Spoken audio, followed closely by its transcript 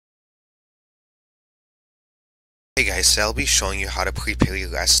guys, so I'll be showing you how to prepare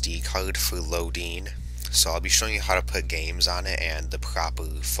your SD card for Loadiine. So I'll be showing you how to put games on it and the proper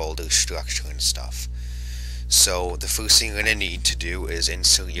folder structure and stuff. So the first thing you're going to need to do is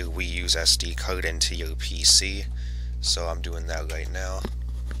insert your Wii U's SD card into your PC. So I'm doing that right now.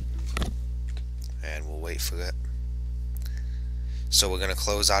 And we'll wait for it. So we're going to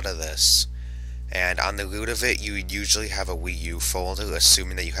close out of this. And on the root of it, you would usually have a Wii U folder,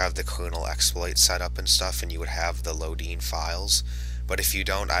 assuming that you have the kernel exploit set up and stuff, and you would have the Loadiine files. But if you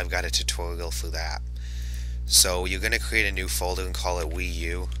don't, I've got a tutorial for that. So you're going to create a new folder and call it Wii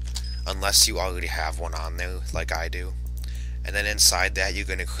U, unless you already have one on there, like I do. And then inside that, you're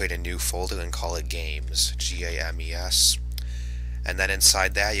going to create a new folder and call it Games, G-A-M-E-S. And then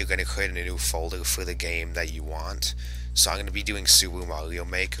inside that, you're going to create a new folder for the game that you want. So I'm going to be doing Super Mario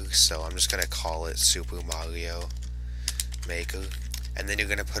Maker, so I'm just going to call it Super Mario Maker. And then you're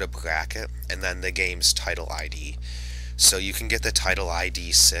going to put a bracket, and then the game's title ID. So you can get the title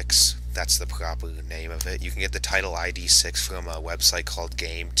ID 6, that's the proper name of it. You can get the title ID 6 from a website called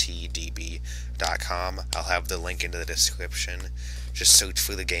GameTDB.com. I'll have the link in the description. Just search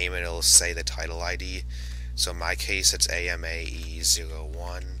for the game and it'll say the title ID. So in my case, it's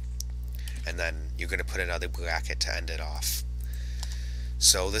AMAE01. And then you're going to put another bracket to end it off.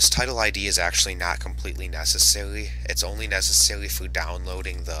 So this title ID is actually not completely necessary. It's only necessary for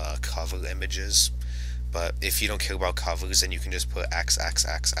downloading the cover images. But if you don't care about covers, then you can just put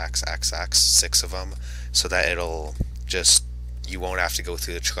XXXXXX, 6 of them, so that it'll just, you won't have to go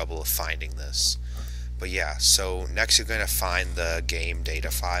through the trouble of finding this. But yeah, so next you're going to find the game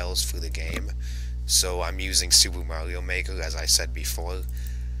data files for the game. So I'm using Super Mario Maker, as I said before.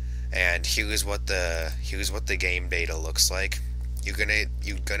 And here's what the game data looks like. You're gonna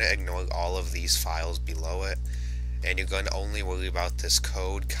ignore all of these files below it, and you're gonna only worry about this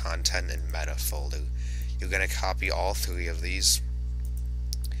code, content, and meta folder. You're gonna copy all 3 of these,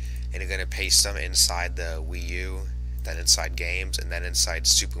 and you're gonna paste them inside the Wii U, then inside Games, and then inside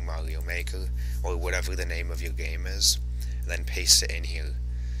Super Mario Maker, or whatever the name of your game is, and then paste it in here.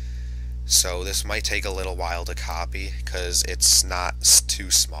 So this might take a little while to copy because it's not too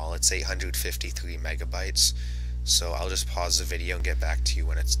small. It's 853 megabytes. So I'll just pause the video and get back to you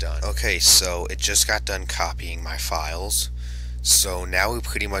when it's done. Okay, so it just got done copying my files. So now we're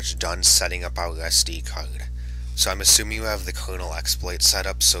pretty much done setting up our SD card. So I'm assuming you have the kernel exploit set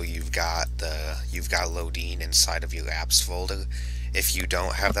up, so you've got Loadiine inside of your apps folder. If you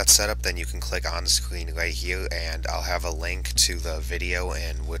don't have that set up, then you can click on screen right here, and I'll have a link to the video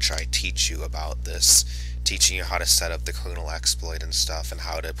in which I teach you about this, teaching you how to set up the kernel exploit and stuff, and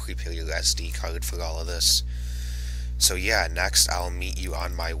how to prepare your SD card for all of this. So yeah, next I'll meet you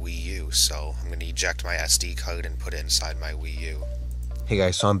on my Wii U, so I'm going to eject my SD card and put it inside my Wii U. Hey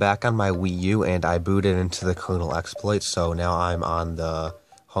guys, so I'm back on my Wii U, and I booted into the kernel exploit, so now I'm on the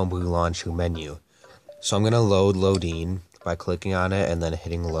Homebrew Launcher menu. So I'm going to load Loadiine by clicking on it and then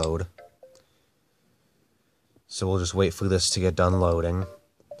hitting load. So we'll just wait for this to get done loading,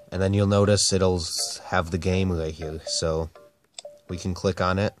 and then you'll notice it'll have the game right here, so we can click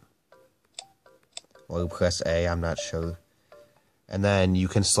on it or press A, I'm not sure, and then you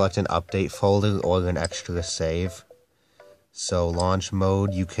can select an update folder or an extra save. So launch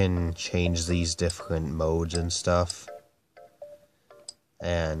mode, you can change these different modes and stuff,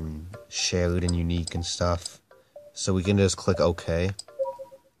 and shared and unique and stuff. So we can just click OK,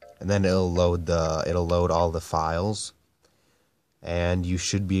 and then it'll load all the files, and you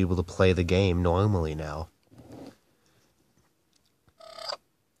should be able to play the game normally now.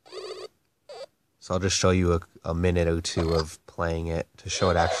 So I'll just show you a minute or 2 of playing it to show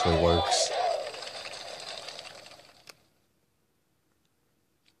it actually works.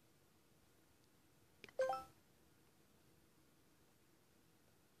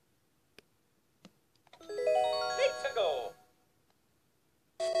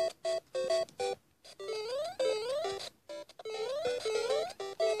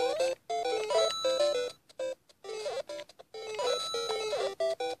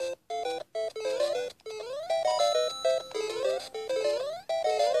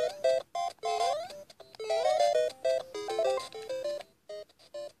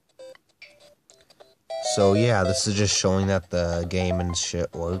 So yeah, this is just showing that the game and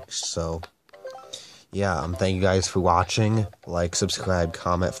shit works, so yeah, thank you guys for watching. Like, subscribe,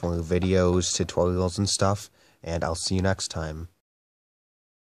 comment for more videos, tutorials and stuff, and I'll see you next time.